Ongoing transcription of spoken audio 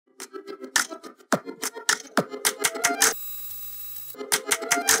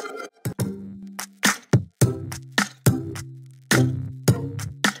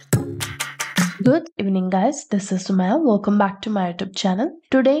evening guys, this is Sumaiya. Welcome back to my YouTube channel.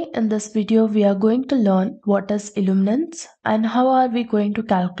 Today in this video we are going to learn what is illuminance and how are we going to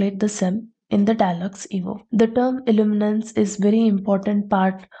calculate the sum in the DIALux Evo. The term illuminance is very important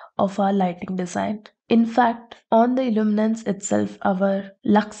part of our lighting design. In fact, on the illuminance itself, our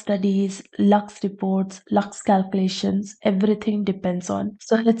lux studies, lux reports, lux calculations, everything depends on.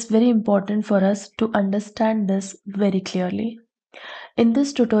 So it's very important for us to understand this very clearly. In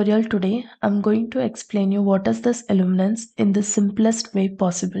this tutorial today, I'm going to explain you what is this illuminance in the simplest way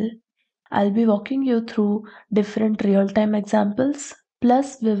possible. I'll be walking you through different real-time examples,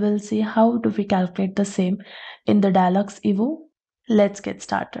 plus we will see how do we calculate the same in the DIALux Evo. Let's get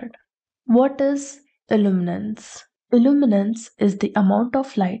started. What is illuminance? Illuminance is the amount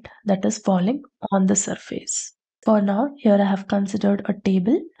of light that is falling on the surface. For now, here I have considered a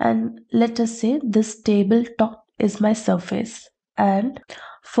table, and let us say this tabletop is my surface. And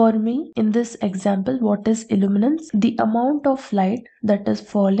for me, in this example, what is illuminance? The amount of light that is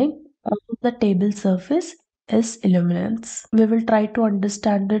falling on the table surface is illuminance. We will try to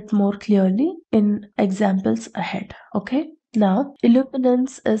understand it more clearly in examples ahead. Okay. Now,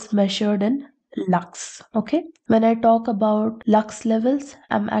 illuminance is measured in lux. Okay. When I talk about lux levels,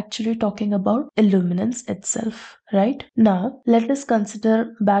 I'm actually talking about illuminance itself. Right. Now, let us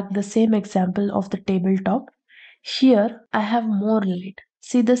consider back the same example of the tabletop. Here I have more light.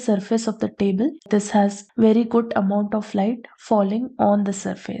 See the surface of the table. This has very good amount of light falling on the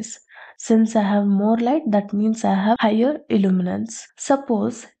surface. Since I have more light, that means I have higher illuminance.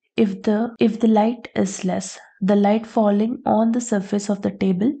 Suppose if the light is less, the light falling on the surface of the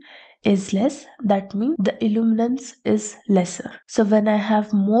table is less, that means the illuminance is lesser. So when I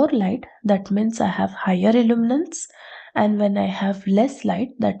have more light, that means I have higher illuminance. And when I have less light,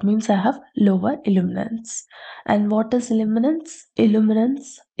 that means I have lower illuminance. And what is illuminance?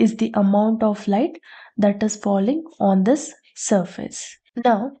 Illuminance is the amount of light that is falling on this surface.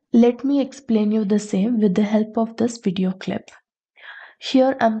 Now, let me explain you the same with the help of this video clip.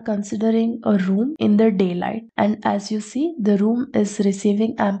 Here I'm considering a room in the daylight, and as you see, the room is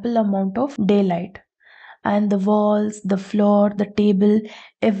receiving ample amount of daylight. And the walls, the floor, the table,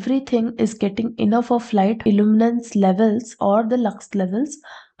 everything is getting enough of light. Illuminance levels or the lux levels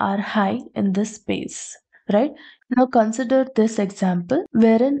are high in this space, right? Now consider this example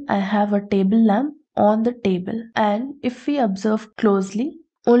wherein I have a table lamp on the table, and if we observe closely,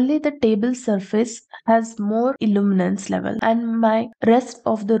 only the table surface has more illuminance level and my rest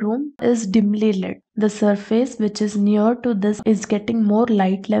of the room is dimly lit. The surface which is near to this is getting more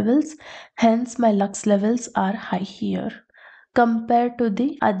light levels, hence my lux levels are high here compared to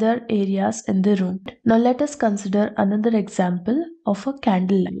the other areas in the room. Now let us consider another example of a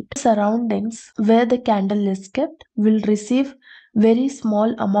candlelight. Surroundings where the candle is kept will receive very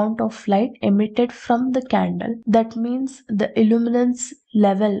small amount of light emitted from the candle. That means the illuminance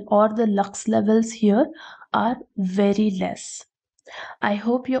level or the lux levels here are very less. I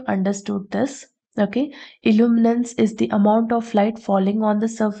hope you understood this. Okay, illuminance is the amount of light falling on the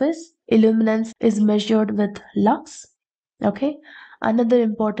surface. Illuminance is measured with lux. Okay, another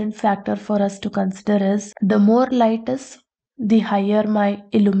important factor for us to consider is the more light is, the higher my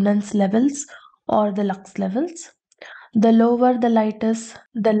illuminance levels or the lux levels. The lower the light is,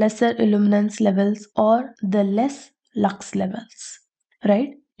 the lesser illuminance levels or the less lux levels,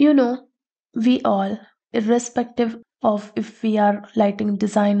 right? You know, we all, irrespective of if we are lighting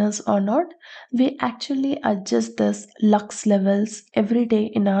designers or not, we actually adjust this lux levels every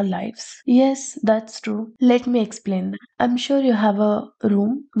day in our lives. Yes, that's true. Let me explain that. I'm sure you have a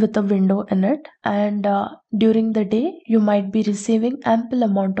room with a window in it, and during the day you might be receiving ample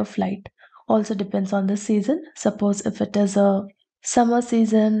amount of light. Also depends on the season. Suppose if it is a summer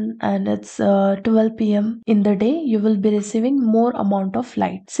season and it's 12 p.m. in the day, you will be receiving more amount of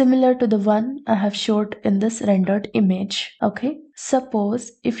light, similar to the one I have showed in this rendered image. Okay,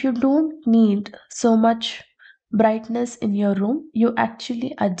 suppose if you don't need so much brightness in your room, you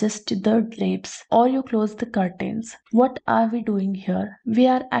actually adjust the drapes or you close the curtains. What are we doing here? We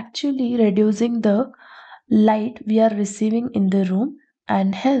are actually reducing the light we are receiving in the room,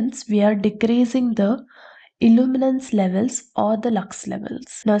 and hence we are decreasing the illuminance levels or the lux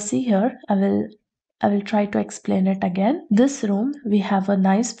levels. Now see here, I will try to explain it again. This room, we have a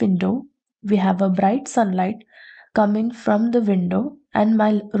nice window, we have a bright sunlight coming from the window, and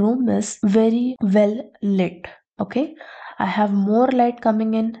my room is very well lit. Okay, I have more light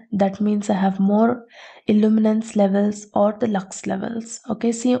coming in, that means I have more illuminance levels or the lux levels.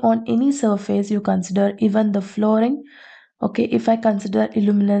 Okay, see, on any surface you consider, even the flooring. Okay, if I consider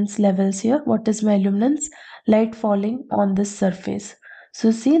illuminance levels here, what is my illuminance? Light falling on this surface.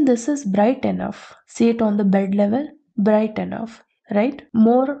 So see, this is bright enough. See it on the bed level, bright enough, right?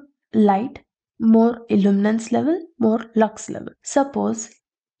 More light, more illuminance level, more lux level. Suppose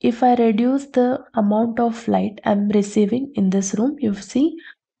if I reduce the amount of light I'm receiving in this room, you see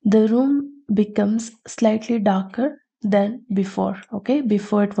the room becomes slightly darker than before. Okay,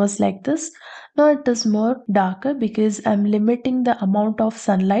 before it was like this. Now it is more darker because I'm limiting the amount of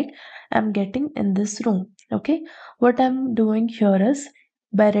sunlight I'm getting in this room. Okay, what I'm doing here is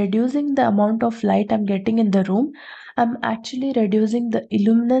by reducing the amount of light I'm getting in the room, I'm actually reducing the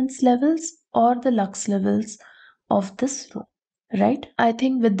illuminance levels or the lux levels of this room. Right? I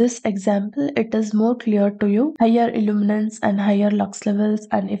think with this example, it is more clear to you higher illuminance and higher lux levels.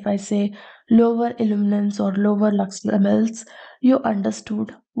 And if I say lower illuminance or lower lux levels, you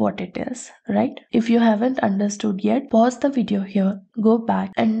understood what it is, right? If you haven't understood yet, pause the video here, go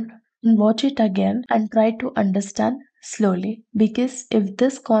back and watch it again and try to understand slowly, because if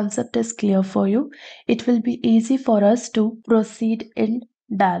this concept is clear for you, it will be easy for us to proceed in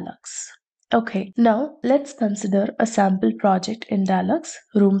DIALux. Okay, now let's consider a sample project in DIALux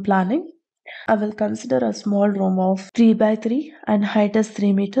room planning. I will consider a small room of 3 by 3 and height is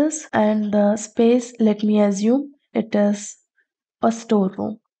 3 meters, and the space, let me assume it is a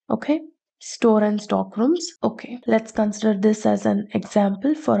storeroom. Okay, store and stock rooms. Okay, let's consider this as an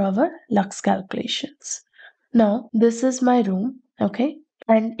example for our lux calculations. Now this is my room. Okay,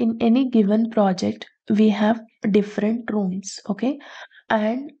 and in any given project we have different rooms. Okay,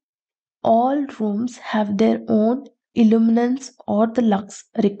 and all rooms have their own illuminance or the lux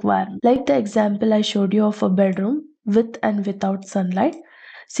requirement. Like the example I showed you of a bedroom with and without sunlight.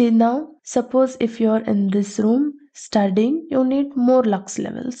 See now, suppose if you're in this room studying, you need more lux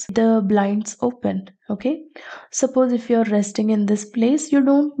levels. The blinds open, okay? Suppose if you're resting in this place, you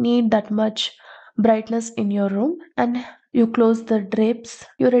don't need that much brightness in your room, and you close the drapes,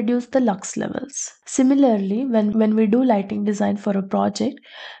 you reduce the lux levels. Similarly, when we do lighting design for a project,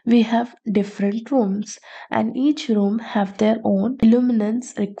 we have different rooms and each room have their own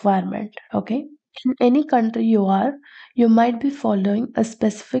illuminance requirement. Okay, in any country you are, you might be following a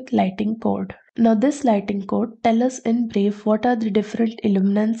specific lighting code. Now this lighting code tell us in brief what are the different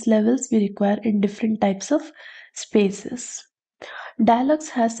illuminance levels we require in different types of spaces. DIALux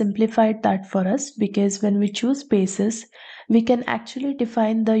has simplified that for us because when we choose spaces, we can actually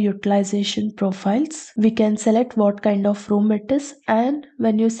define the utilization profiles. We can select what kind of room it is, and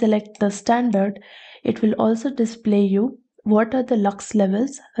when you select the standard, it will also display you what are the lux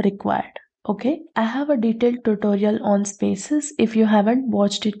levels required. Okay, I have a detailed tutorial on spaces. If you haven't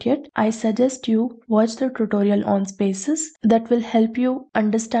watched it yet, I suggest you watch the tutorial on spaces. That will help you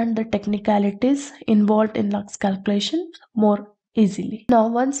understand the technicalities involved in lux calculation more easily. Now,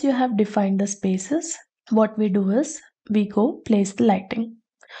 once you have defined the spaces, what we do is we go place the lighting.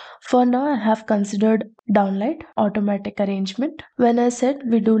 For now, I have considered downlight automatic arrangement. When I said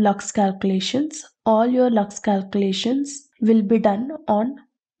we do lux calculations, all your lux calculations will be done on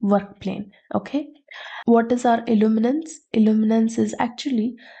work plane. Okay. What is our illuminance? Illuminance is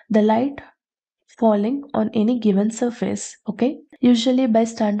actually the light falling on any given surface. Okay. Usually by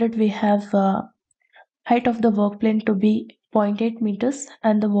standard we have height of the work plane to be 0.8 meters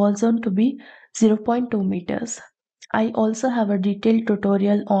and the wall zone to be 0.2 meters. I also have a detailed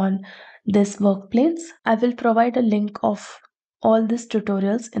tutorial on this work planes. I will provide a link of all these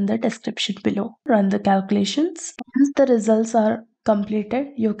tutorials in the description below. Run the calculations. Once the results are completed,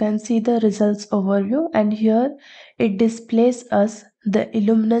 you can see the results overview, and here it displays us the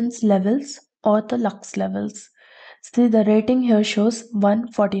illuminance levels or the lux levels. See, the rating here shows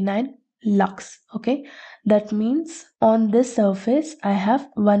 149 lux. Okay, that means on this surface I have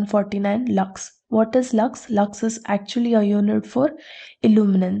 149 lux. What is lux? Lux is actually a unit for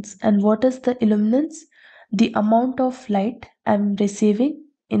illuminance. And what is the illuminance? The amount of light I'm receiving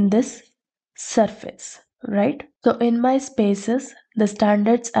in this surface, right? So in my spaces, the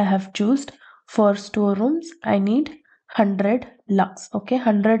standards I have chosen for storerooms, I need 100 lux. Okay,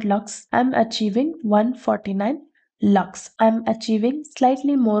 100 lux. I'm achieving 149 lux. I'm achieving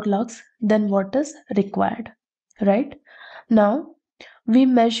slightly more lux than what is required, right? Now, we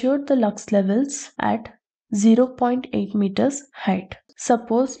measured the lux levels at 0.8 meters height.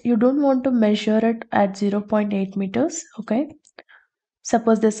 Suppose you don't want to measure it at 0.8 meters, okay?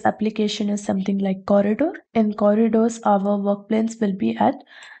 Suppose this application is something like corridor. In corridors, our work planes will be at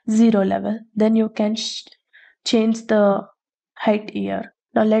 0 level. Then you can change the height here.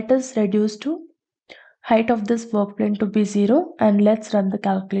 Now let us reduce to height of this work plane to be 0 and let's run the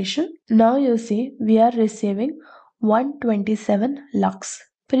calculation. Now you see we are receiving 127 lux.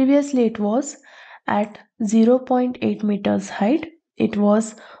 Previously it was at 0.8 meters height. it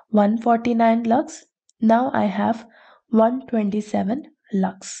was 149 lux. Now I have 127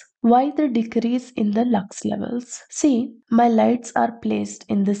 lux. Why the decrease in the lux levels? See, my lights are placed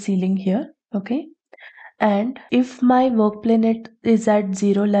in the ceiling here, okay? And if my work plane is at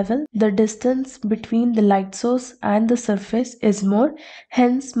 0 level, the distance between the light source and the surface is more,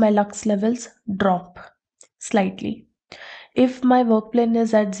 hence my lux levels drop slightly. If my work plane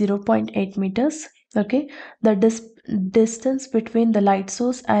is at 0.8 meters, okay, the distance between the light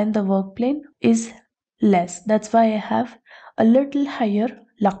source and the work plane is less. That's why I have a little higher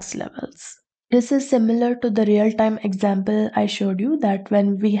lux levels. This is similar to the real-time example I showed you, that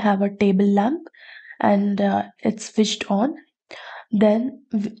when we have a table lamp and it's switched on, then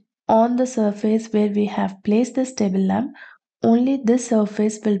on the surface where we have placed this table lamp, only this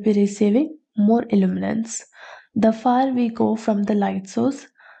surface will be receiving more illuminance. The far we go from the light source,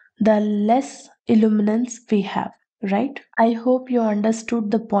 the less illuminance we have, right? I hope you understood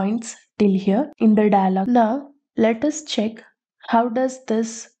the points till here in the dialogue. Now, let us check how does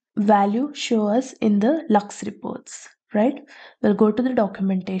this value show us in the Lux reports, right? We'll go to the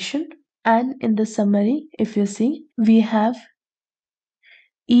documentation, and in the summary, if you see, we have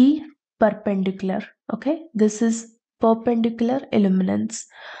E perpendicular. Okay, this is perpendicular illuminance.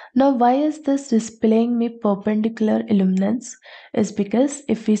 Now, why is this displaying me perpendicular illuminance? Is because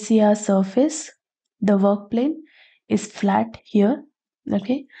if we see our surface, the work plane is flat here,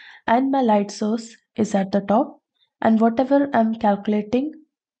 okay, and my light source is at the top, and whatever I'm calculating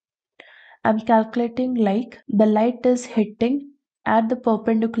like the light is hitting at the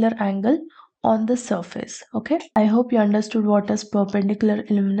perpendicular angle on the surface. Okay, I hope you understood what is perpendicular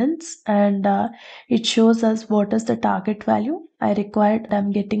illuminance, and it shows us what is the target value I required.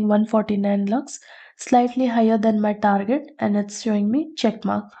 I'm getting 149 lux, slightly higher than my target, and it's showing me check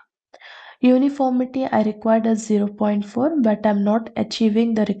mark. Uniformity I required as 0.4, but I'm not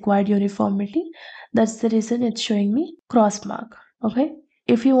achieving the required uniformity. That's the reason it's showing me cross mark. Okay.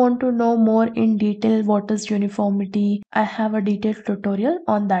 If you want to know more in detail what is uniformity, I have a detailed tutorial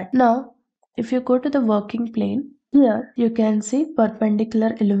on that. Now, if you go to the working plane, here you can see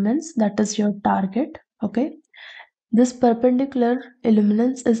perpendicular elements, that is your target. Okay. This perpendicular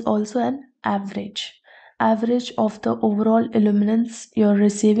illuminance is also an average of the overall illuminance you're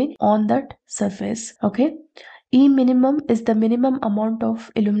receiving on that surface. Okay. E minimum is the minimum amount of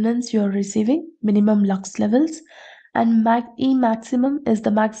illuminance you're receiving, minimum lux levels, and E maximum is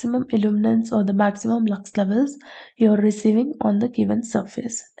the maximum illuminance or the maximum lux levels you're receiving on the given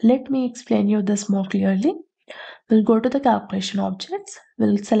surface. Let me explain you this more clearly. We'll go to the calculation objects.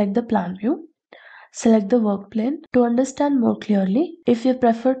 We'll select the plan view. Select the work plane. To understand more clearly, if you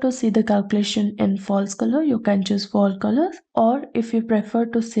prefer to see the calculation in false color, you can choose false color, or if you prefer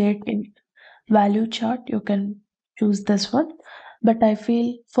to see it in value chart, you can choose this one. But I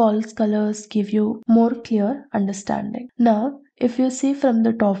feel false colors give you more clear understanding. Now, if you see from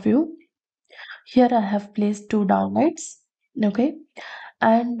the top view, here I have placed two downlights, okay,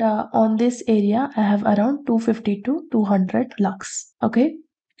 and on this area I have around 250 to 200 lux, okay.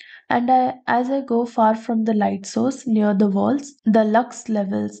 And as I go far from the light source near the walls, the lux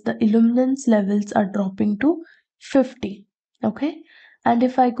levels, the illuminance levels are dropping to 50. Okay. And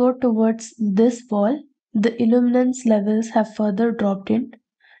if I go towards this wall, the illuminance levels have further dropped in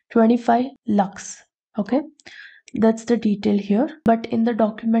 25 lux. Okay. That's the detail here. But in the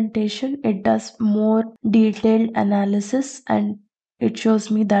documentation, it does more detailed analysis, and it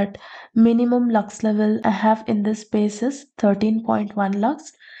shows me that minimum lux level I have in this space is 13.1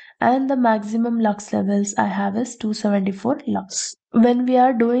 lux, and the maximum lux levels I have is 274 lux. When we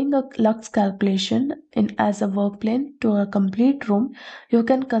are doing a lux calculation in as a work plane to a complete room, you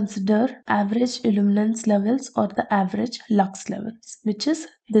can consider average illuminance levels or the average lux levels, which is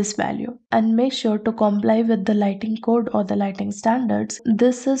this value, and make sure to comply with the lighting code or the lighting standards.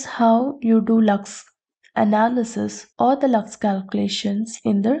 This is how you do lux analysis or the lux calculations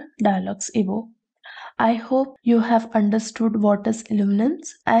in the DIALux Evo. I hope you have understood what is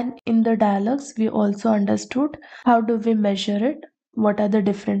illuminance, and in the dialogues we also understood how do we measure it, what are the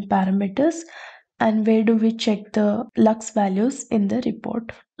different parameters, and where do we check the lux values in the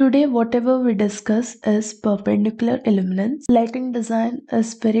report. Today whatever we discuss is perpendicular illuminance. Lighting design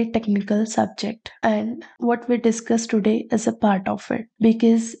is very technical subject, and what we discuss today is a part of it,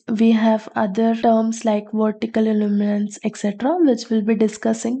 because we have other terms like vertical illuminance, etc., which we'll be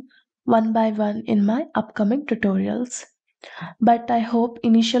discussing one by one in my upcoming tutorials. But I hope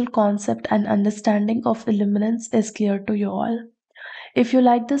initial concept and understanding of illuminance is clear to you all. If you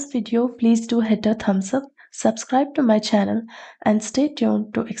like this video, please do hit a thumbs up, subscribe to my channel, and stay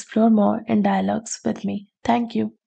tuned to explore more in dialogues with me. Thank you.